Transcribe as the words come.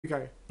we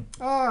go.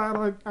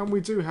 And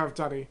we do have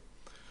Daniel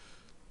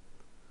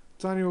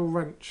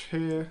Wrench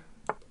here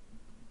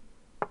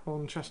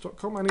on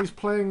Chess.com, and he's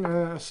playing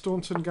a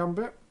Staunton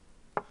Gambit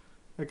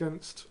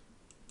against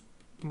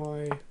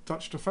my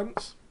Dutch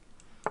defence.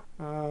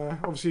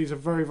 Obviously, he's a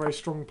very, very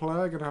strong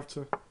player. Going to have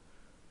to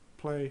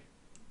play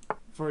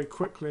very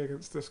quickly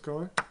against this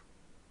guy.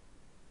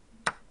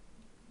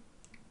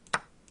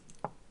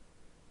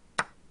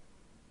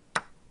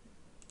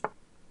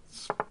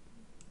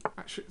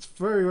 It's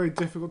very, very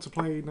difficult to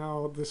play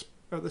now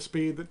at the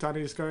speed that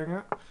Danny is going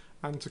at,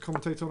 and to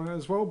commentate on it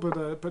as well.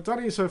 But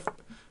Danny's a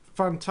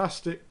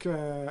fantastic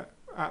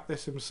at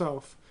this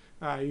himself.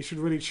 You should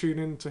really tune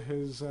into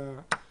his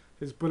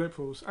bullet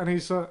pools. And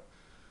he's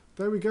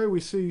there we go. We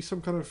see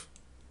some kind of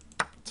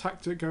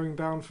tactic going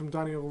down from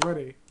Danny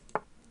already,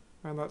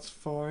 and that's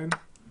fine.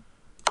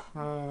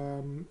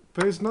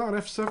 But his knight on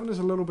f7 is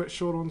a little bit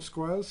short on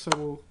squares,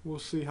 so we'll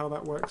see how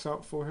that works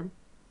out for him.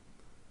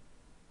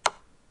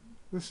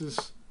 This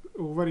is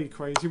already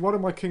crazy. Why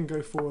did my king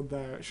go forward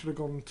there? It should have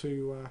gone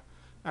to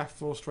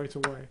f4 straight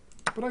away.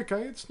 But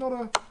okay, it's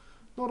not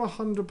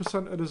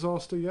 100% a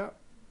disaster yet.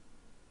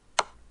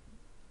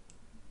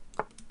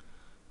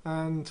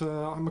 And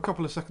I'm a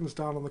couple of seconds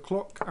down on the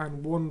clock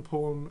and one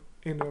pawn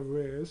in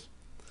arrears.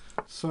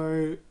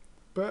 So,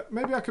 but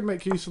maybe I can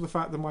make use of the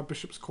fact that my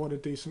bishop's quite a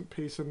decent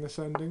piece in this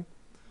ending,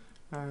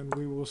 and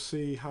we will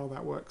see how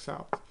that works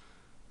out.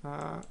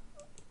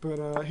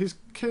 But his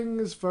king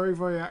is very,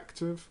 very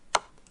active,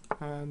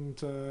 and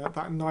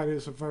that knight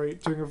is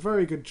doing a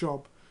very good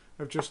job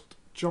of just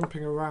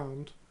jumping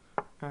around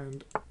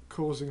and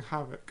causing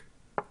havoc.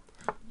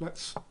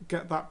 Let's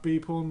get that b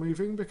pawn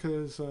moving,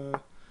 because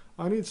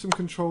I need some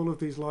control of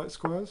these light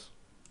squares.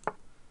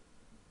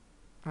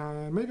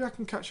 Maybe I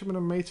can catch him in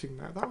a mating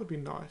net. That would be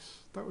nice.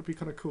 That would be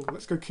kind of cool.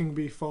 Let's go king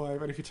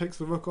b5, and if he takes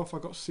the rook off, I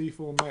got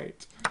c4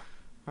 mate,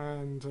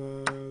 and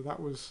that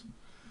was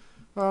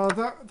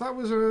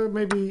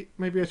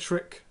maybe a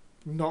trick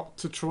not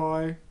to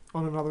try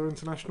on another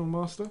international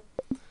master.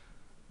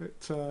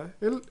 It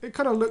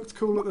kind of looked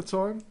cool at the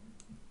time,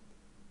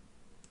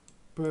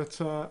 but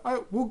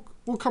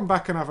we'll come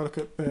back and have a look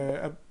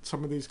at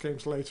some of these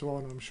games later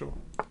on, I'm sure.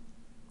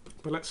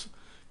 But let's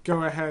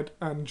go ahead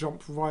and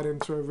jump right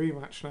into a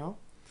rematch now.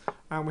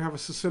 And we have a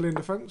Sicilian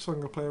defence, so I'm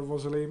going to play a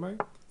Rosalime,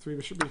 3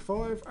 bishop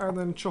b5, and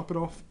then chop it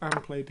off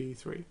and play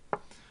d3.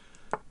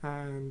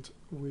 And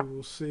we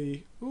will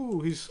see.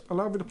 Ooh, he's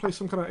allowed me to play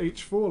some kind of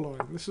h4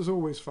 line. This is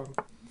always fun.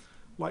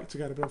 Like to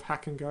get a bit of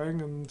hacking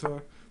going, and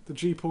the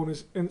g pawn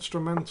is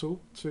instrumental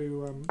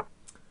to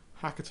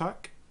hack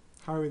attack.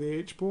 Harry the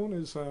h pawn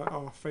is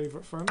our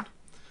favourite friend,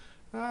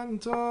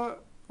 and I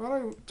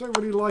don't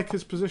really like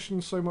his position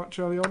so much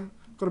early on.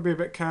 Got to be a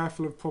bit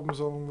careful of problems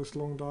along this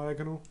long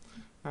diagonal,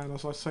 and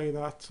as I say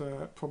that,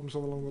 problems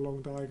along the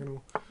long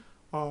diagonal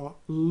are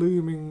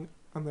looming,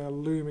 and they're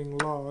looming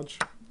large.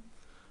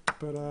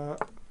 But I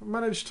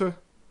managed to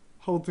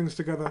hold things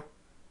together,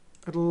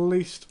 at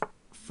least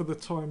for the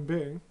time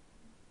being.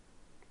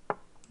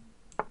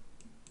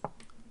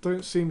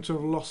 Don't seem to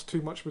have lost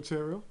too much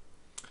material.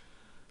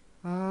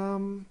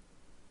 And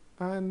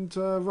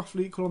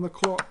roughly equal on the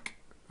clock.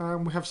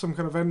 We have some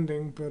kind of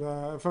ending, but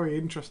a very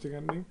interesting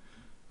ending.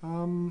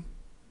 Can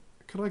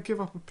I give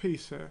up a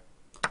piece here?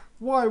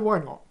 Why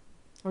not?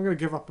 I'm going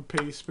to give up a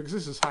piece because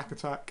this is hack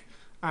attack,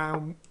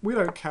 and we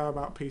don't care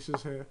about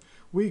pieces here.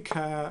 We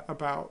care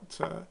about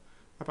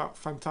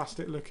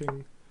fantastic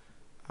looking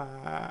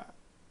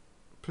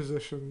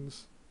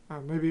positions.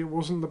 Maybe it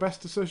wasn't the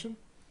best decision,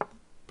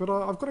 but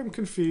I've got him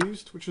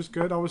confused, which is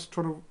good. I was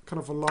kind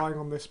of relying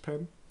on this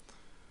pin,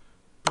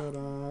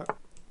 but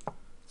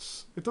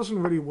it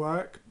doesn't really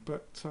work.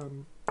 But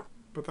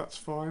that's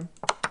fine,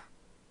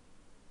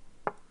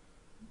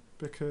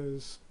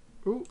 because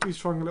ooh, he's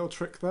trying a little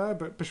trick there.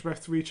 But bishop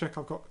f3 check.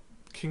 I've got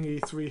king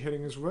e3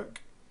 hitting his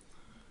rook,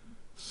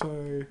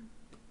 so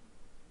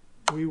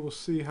we will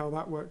see how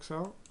that works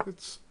out.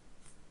 This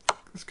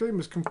game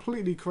is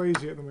completely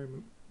crazy at the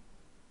moment,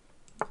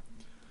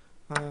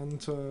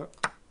 and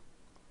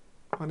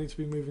I need to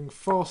be moving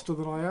faster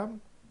than I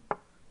am.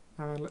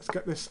 And let's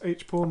get this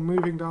h-pawn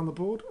moving down the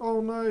board.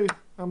 Oh no,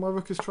 and my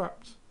rook is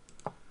trapped.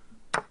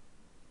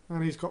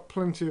 And he's got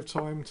plenty of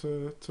time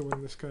to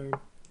win this game.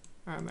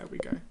 And there we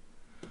go.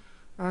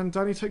 And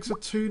Danny takes a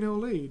 2-0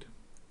 lead.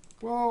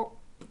 Well,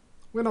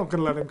 we're not going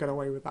to let him get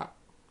away with that.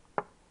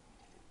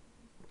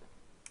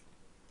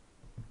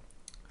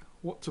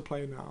 What to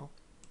play now?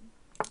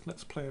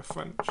 Let's play a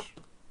French.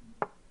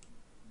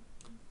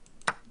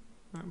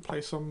 And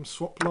play some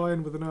swap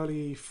line with an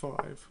early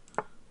e5.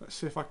 Let's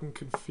see if I can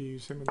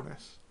confuse him in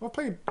this. I've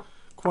played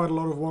quite a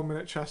lot of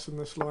 1-minute chess in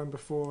this line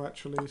before,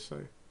 actually,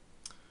 so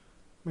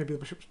maybe the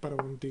bishop's better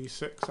on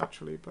d6,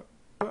 actually, but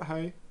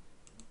hey.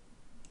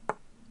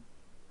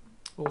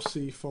 Or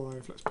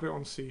c5. Let's put it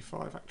on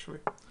c5,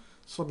 actually.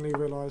 Suddenly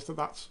realised that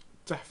that's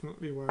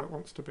definitely where it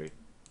wants to be.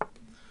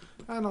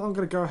 And I'm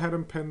going to go ahead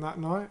and pin that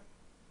knight.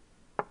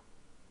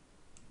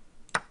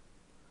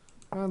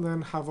 And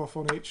then have off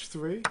on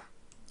h3.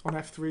 On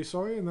f3,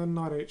 sorry, and then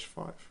knight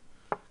h5.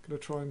 Going Gonna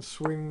try and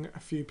swing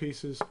a few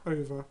pieces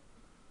over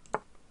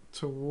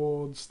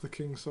towards the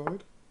king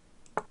side.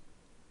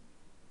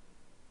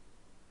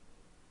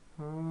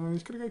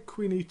 He's going to go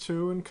queen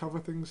e2 and cover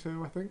things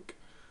here, I think.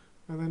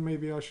 And then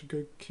maybe I should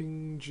go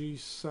king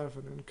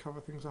g7 and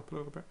cover things up a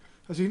little bit.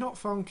 Has he not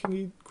found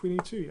queen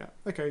e2 yet?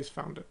 Okay, he's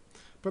found it.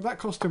 But that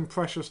cost him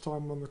precious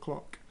time on the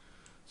clock.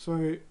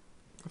 So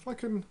if I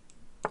can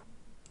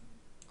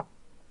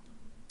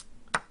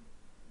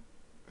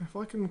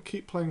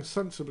keep playing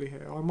sensibly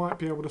here, I might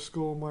be able to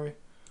score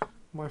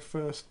my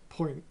first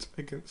point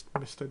against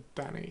Mr.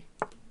 Danny.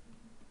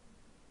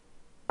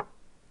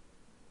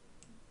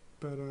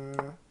 But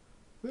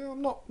yeah,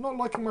 I'm not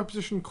liking my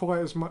position quite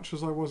as much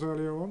as I was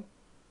earlier on.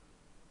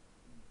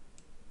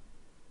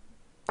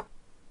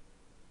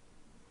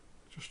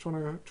 Just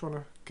trying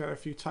to get a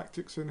few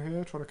tactics in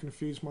here, trying to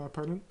confuse my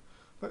opponent.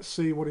 Let's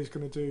see what he's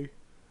going to do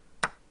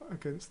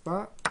against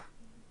that.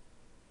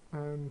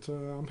 And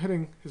I'm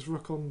hitting his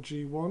rook on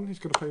g1. He's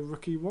going to play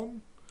rook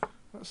e1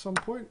 at some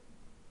point.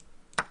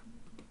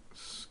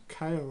 It's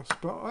chaos,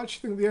 but I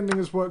actually think the ending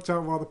has worked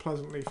out rather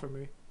pleasantly for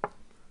me.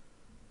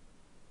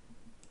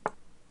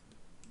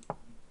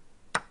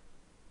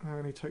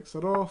 And he takes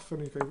that off,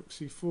 and he goes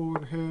c4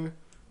 in here.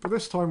 But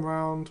this time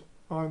round,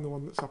 I'm the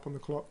one that's up on the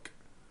clock.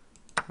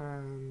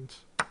 And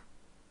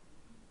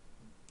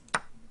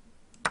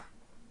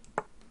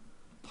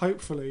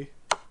hopefully,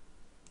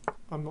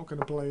 I'm not going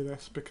to blow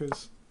this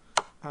because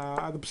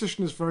the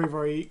position is very,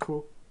 very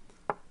equal.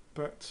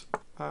 But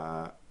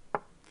the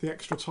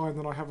extra time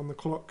that I have on the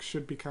clock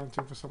should be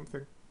counting for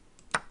something.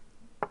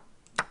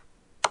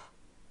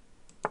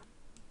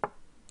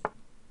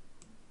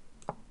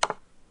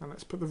 And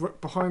let's put the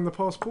rook behind the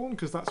passed pawn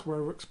because that's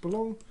where rooks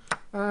belong.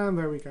 And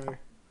there we go.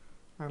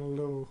 And a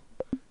little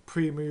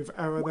pre-move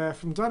error there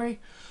from Danny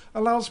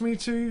allows me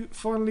to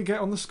finally get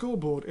on the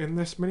scoreboard in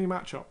this mini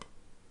matchup.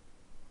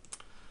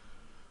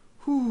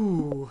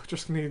 Whew,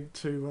 just need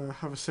to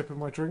have a sip of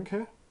my drink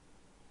here.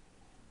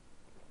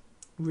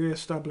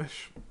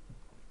 Re-establish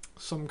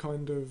some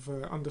kind of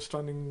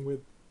understanding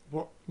with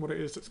what it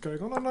is that's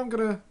going on. And I'm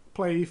going to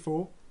play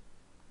e4.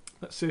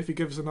 Let's see if he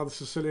gives another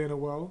Sicilian a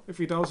whirl. If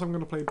he does, I'm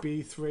going to play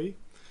b3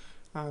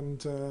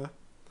 and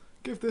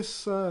give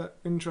this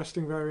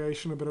interesting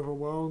variation a bit of a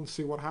whirl and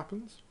see what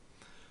happens.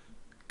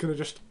 Going to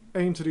just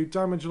aim to do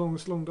damage along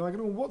this long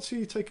diagonal. What's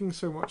he taking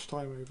so much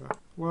time over?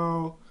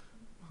 Well,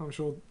 I'm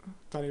sure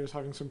Danny was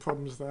having some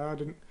problems there.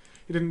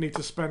 He didn't need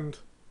to spend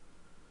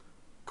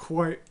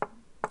quite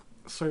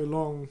so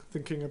long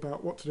thinking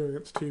about what to do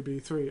against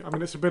 2b3. I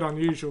mean, it's a bit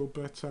unusual,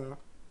 but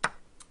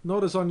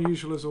not as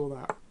unusual as all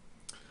that.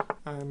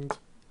 And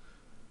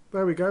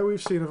there we go,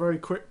 we've seen a very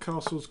quick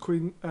castle's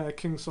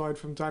king side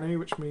from Danny,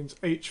 which means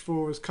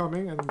h4 is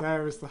coming, and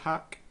there is the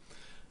hack.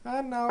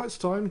 And now it's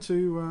time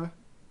to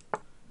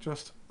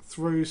just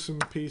throw some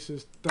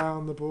pieces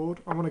down the board.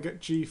 I want to get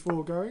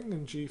g4 going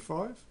and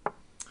g5.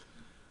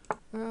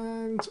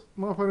 And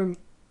my opponent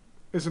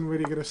isn't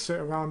really going to sit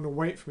around and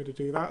wait for me to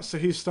do that, so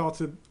he's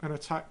started an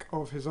attack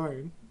of his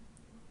own.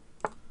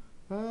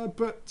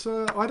 But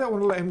I don't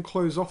want to let him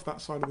close off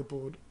that side of the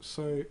board,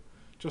 so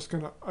just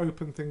going to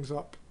open things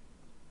up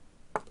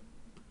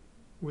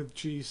with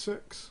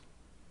g6.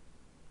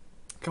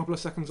 A couple of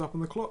seconds up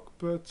on the clock,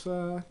 but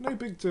no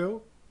big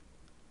deal.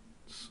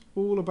 It's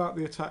all about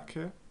the attack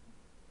here.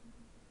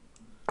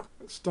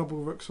 Let's double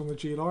rooks on the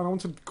g line. I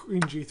wanted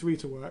queen g3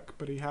 to work,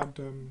 but he had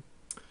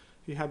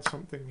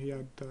something. He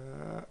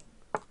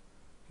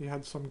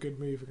had some good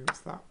move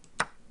against that.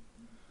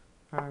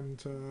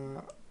 And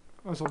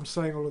as I'm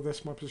saying all of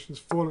this, my position's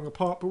falling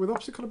apart. But with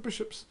opposite colour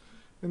bishops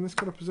in this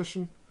kind of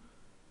position,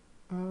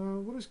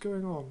 what is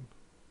going on?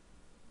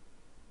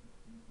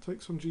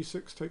 Takes on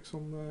g6, takes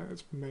on there.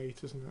 It's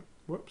mate, isn't it?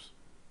 Whoops.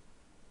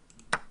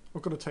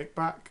 I've got to take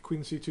back.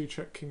 Queen c2,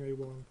 check, king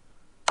a1.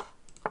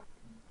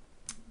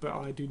 But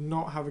I do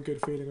not have a good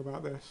feeling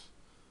about this.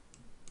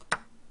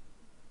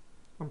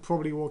 I'm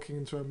probably walking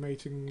into a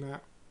mating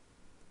net.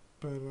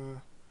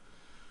 But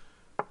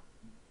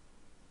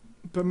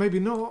maybe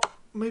not.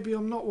 Maybe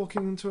I'm not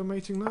walking into a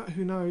mating net.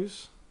 Who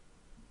knows?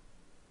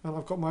 And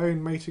I've got my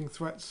own mating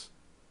threats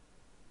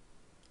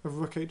of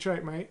rook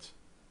h8 mate.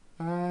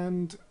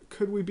 And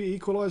could we be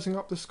equalising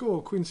up the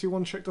score? Queen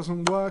c1 check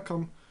doesn't work.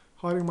 I'm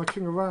hiding my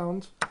king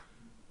around.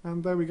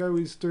 And there we go.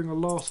 He's doing a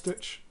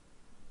last-ditch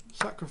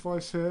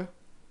sacrifice here.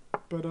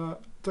 But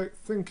don't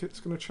think it's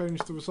going to change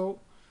the result.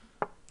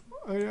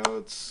 I know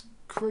it's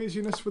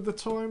craziness with the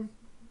time.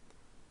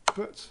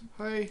 But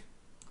hey.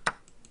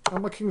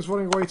 And my king's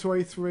running away to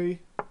a3.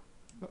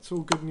 That's all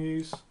good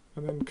news.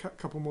 And then a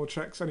couple more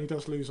checks. And he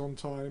does lose on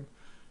time.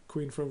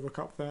 Queen for a rook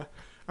up there.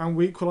 And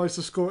we equalise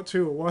the score at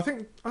 2-2. Well, I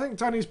think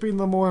Danny's been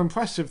the more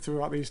impressive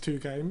throughout these two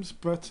games,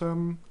 but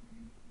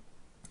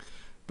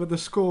the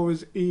score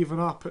is even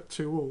up at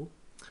 2-2.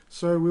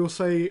 So we'll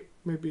say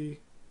maybe.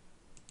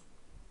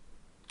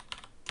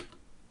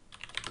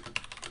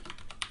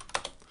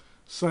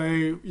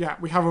 So yeah,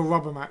 we have a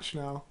rubber match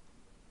now.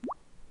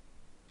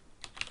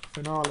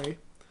 Finale,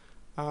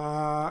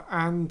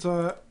 and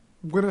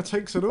winner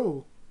takes it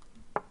all.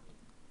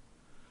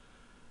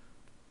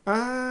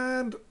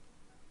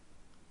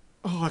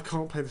 I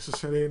can't play the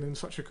Sicilian in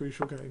such a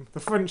crucial game.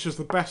 The French is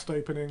the best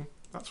opening.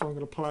 That's what I'm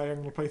going to play. I'm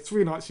going to play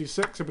 3 knights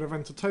e6, a bit of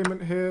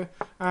entertainment here.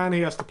 And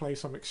he has to play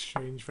some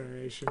exchange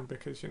variation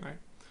because, you know,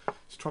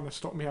 he's trying to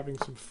stop me having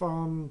some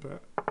fun,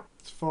 but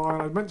it's fine.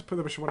 I meant to put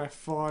the bishop on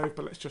f5,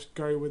 but let's just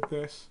go with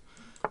this.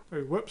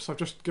 Oh, whoops, I've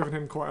just given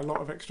him quite a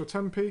lot of extra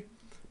tempi.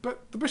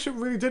 But the bishop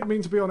really did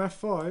mean to be on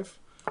f5.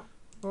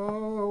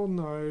 Oh,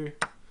 no.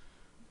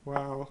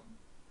 Wow.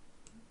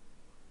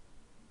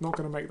 Not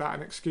going to make that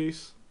an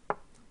excuse.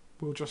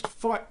 We'll just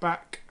fight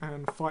back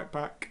and fight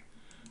back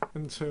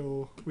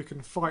until we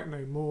can fight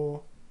no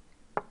more.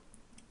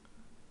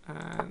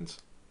 And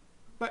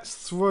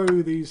let's throw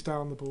these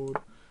down the board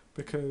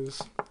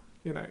because,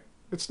 you know,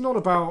 it's not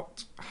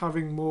about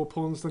having more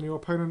pawns than your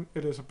opponent.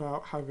 It is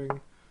about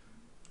having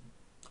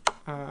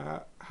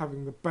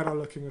the better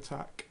looking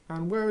attack.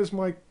 And where is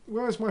my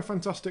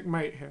fantastic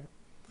mate here?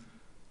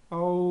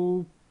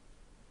 Oh,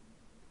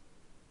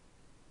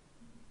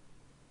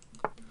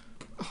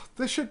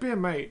 this should be a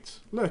mate.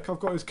 Look, I've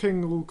got his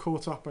king all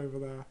caught up over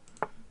there.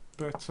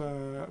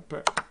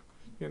 But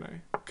you know,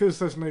 because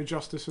there's no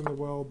justice in the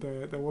world,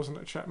 there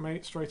wasn't a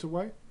checkmate straight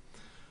away.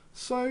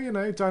 So, you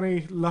know,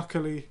 Danny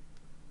luckily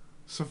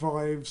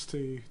survives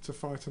to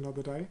fight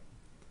another day.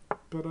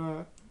 But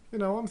you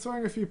know, I'm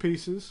throwing a few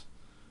pieces,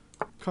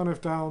 kind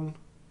of down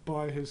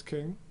by his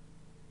king,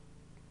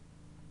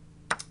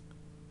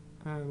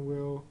 and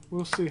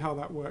we'll see how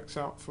that works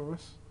out for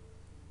us.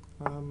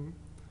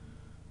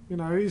 You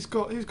know, he's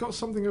got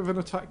something of an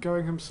attack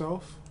going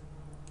himself,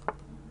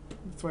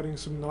 threading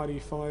some knight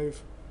e5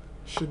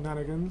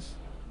 shenanigans.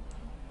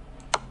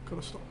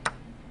 Gotta stop.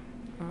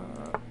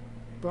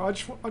 But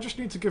I just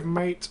need to give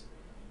mate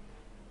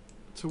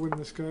to win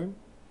this game.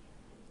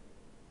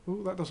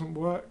 Oh, that doesn't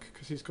work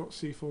because he's got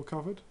c4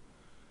 covered.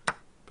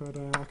 But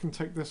I can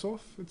take this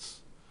off.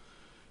 It's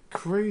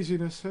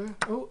craziness here.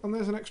 Oh, and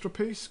there's an extra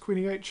piece. Queen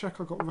e8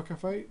 check. I got rook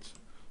f8.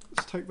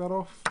 Let's take that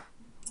off.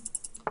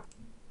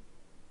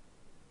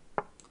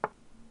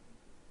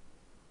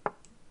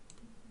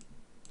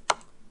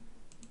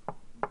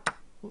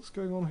 What's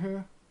going on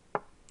here?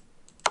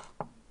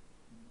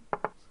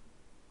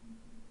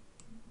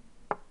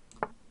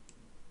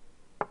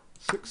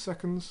 Six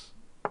seconds.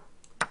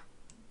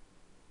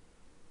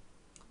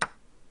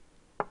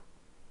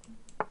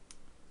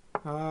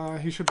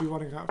 He should be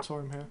running out of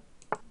time here.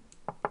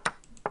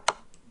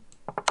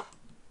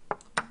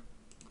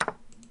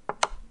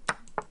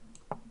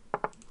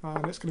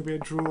 And it's going to be a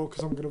draw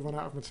because I'm going to run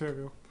out of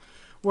material.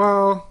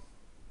 Well,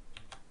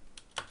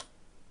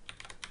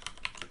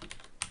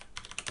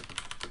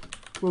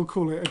 we'll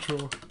call it a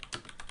draw.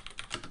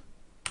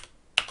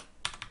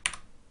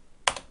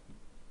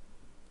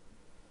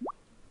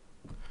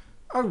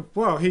 Oh,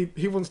 well,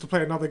 he wants to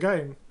play another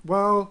game.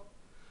 Well,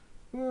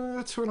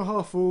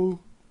 2.5 all.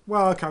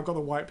 Well, okay, I've got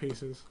the white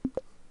pieces.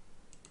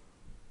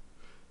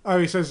 Oh,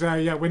 he says,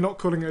 yeah, we're not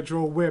calling it a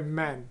draw, we're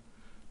men.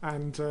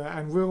 And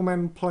real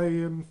men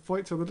play and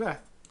fight to the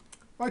death.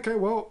 Okay,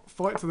 well,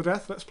 fight to the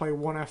death, let's play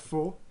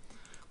 1f4.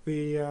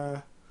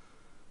 The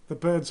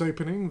bird's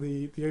opening,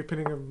 the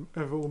opening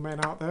of all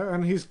men out there.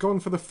 And he's gone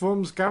for the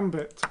From's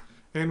Gambit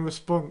in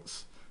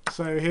response.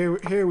 So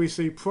here we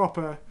see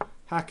proper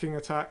hacking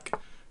attack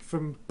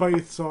from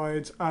both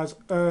sides as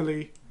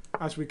early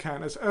as we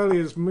can. As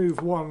early as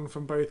move 1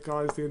 from both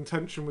guys, the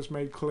intention was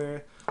made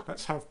clear.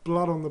 Let's have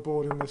blood on the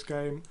board in this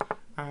game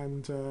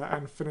and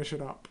finish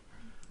it up.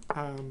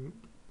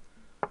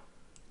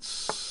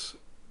 It's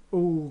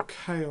all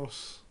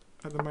chaos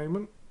at the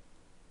moment.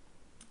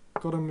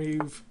 Got to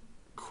move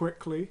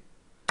quickly.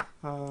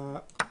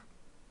 One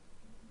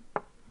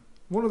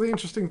of the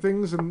interesting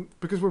things, and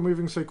because we're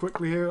moving so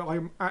quickly here,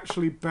 I'm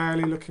actually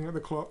barely looking at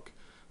the clock.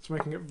 It's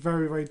making it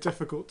very, very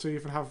difficult to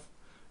even have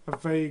a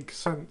vague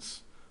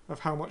sense of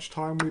how much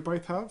time we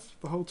both have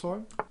the whole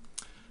time.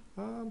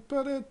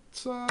 But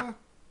it's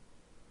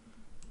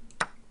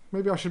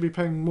maybe I should be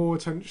paying more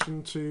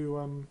attention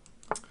to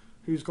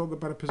who's got the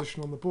better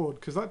position on the board,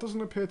 because that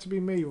doesn't appear to be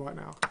me right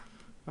now.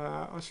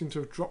 I seem to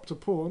have dropped a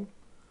pawn,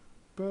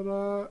 but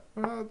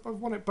I've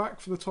won it back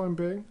for the time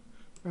being,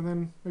 and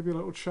then maybe a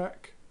little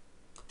check.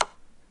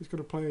 He's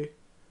going to play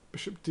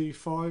bishop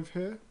d5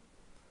 here.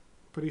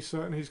 Pretty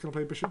certain he's going to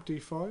play bishop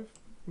d5,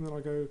 and then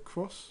I go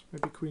across,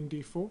 maybe queen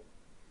d4.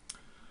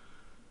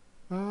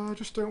 I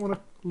just don't want to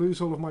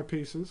lose all of my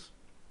pieces.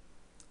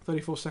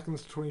 34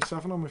 seconds to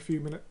 27. I'm a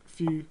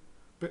few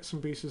bits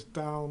and pieces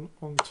down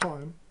on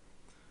time.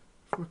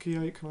 Rook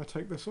e8, can I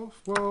take this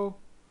off? Well,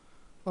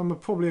 I'm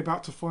probably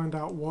about to find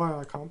out why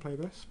I can't play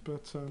this,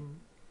 but I'm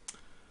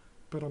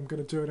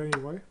going to do it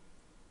anyway.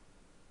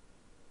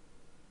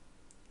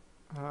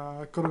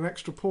 Got an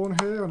extra pawn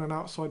here and an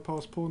outside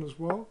pass pawn as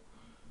well.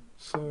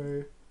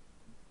 So,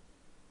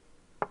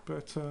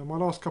 but my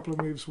last couple of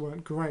moves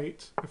weren't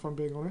great, if I'm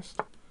being honest.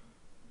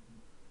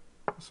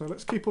 So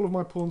let's keep all of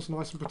my pawns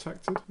nice and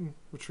protected and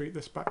retreat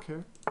this back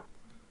here.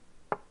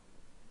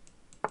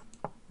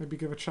 Maybe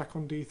give a check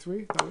on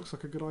d3. That looks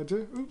like a good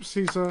idea. Oops,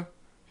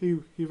 he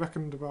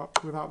reckoned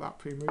about without that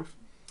pre-move.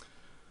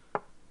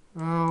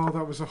 Oh,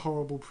 that was a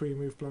horrible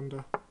pre-move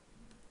blunder.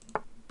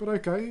 But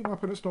okay, my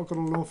opponent's not got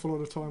an awful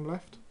lot of time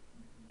left.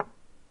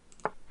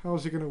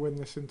 How's he going to win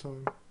this in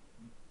time?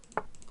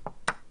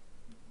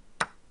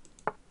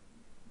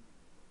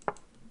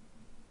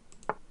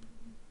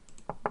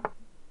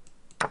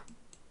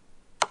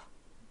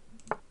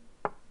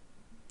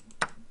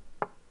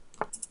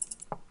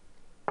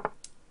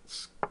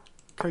 It's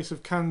a case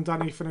of, can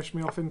Danny finish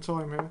me off in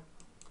time here?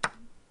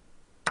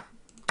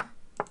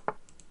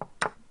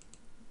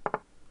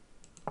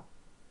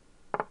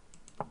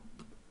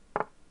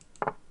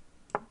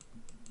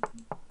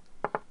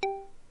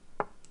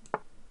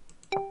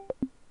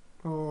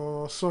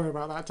 Oh, sorry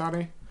about that,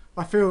 Danny.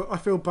 I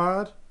feel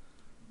bad,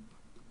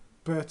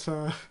 but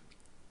I'm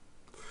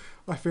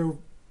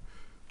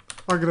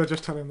gonna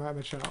just tell him that in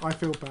the chat. I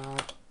feel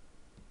bad.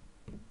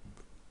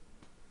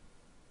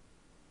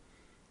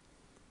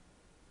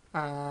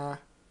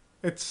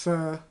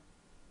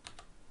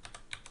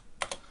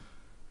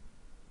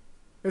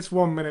 It's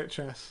 1 minute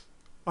chess.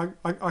 I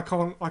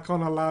can't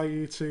allow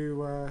you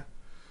to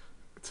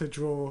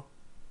draw.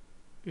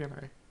 You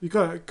know, you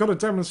got to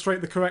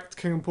demonstrate the correct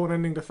king and pawn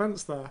ending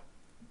defense there.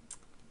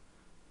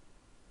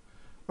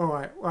 All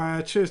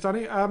right, cheers,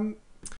 Danny.